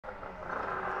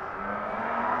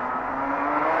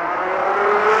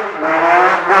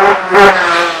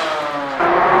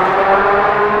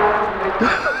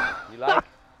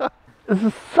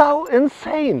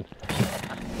insane.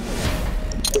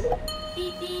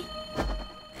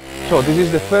 So this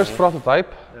is the first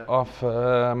prototype of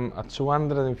a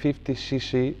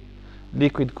 250cc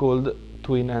liquid-cooled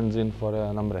twin engine for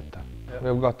a Lambretta.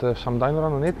 We've got some dyno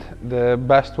run on it. The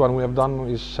best one we have done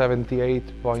is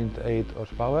 78.8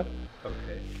 horsepower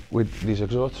with this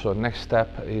exhaust. So next step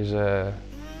is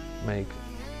make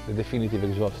the definitive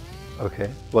exhaust. Okay.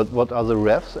 What are the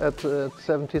revs at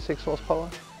 76 horsepower?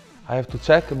 I have to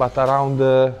check, but around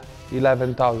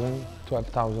 11,000,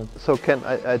 12,000. So can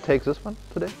I take this one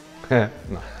today?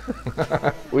 No,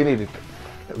 we need it.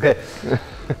 Okay.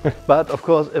 But of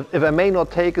course, if I may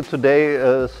not take it today,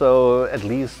 so at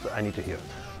least I need to hear it.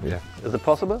 Yeah. Is it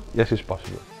possible? Yes, it's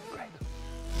possible. Great.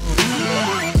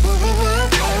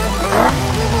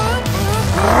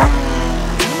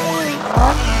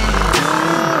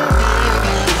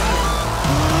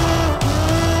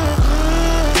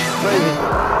 Crazy.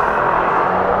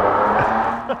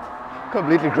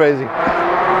 Completely crazy.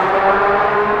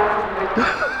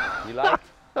 You like?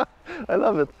 I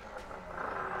love it.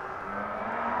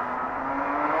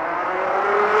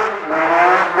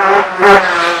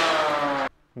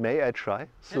 May I try?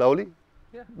 Slowly?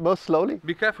 Yeah. Most slowly?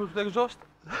 Be careful with the exhaust.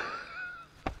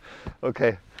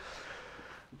 Okay.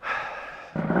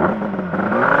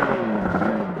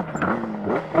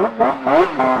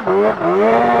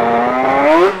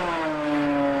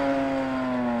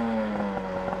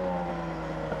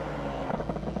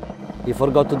 You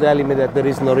forgot to tell me that there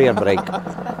is no rear brake.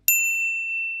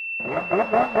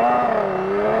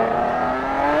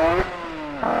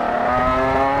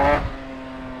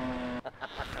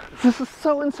 This is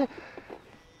so insane.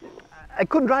 I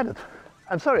couldn't ride it.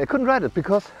 I'm sorry, I couldn't ride it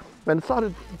because when it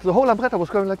started, the whole Lambretta was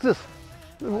going like this.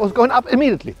 It was going up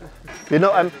immediately. You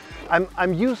know,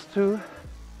 I'm used to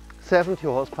 70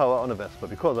 horsepower on a Vespa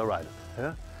because I ride it.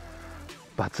 Yeah?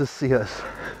 But this here is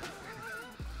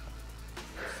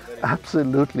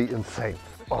absolutely insane.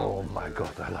 Oh my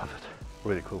God, I love it.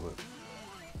 Really cool.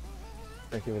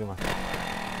 Thank you very much.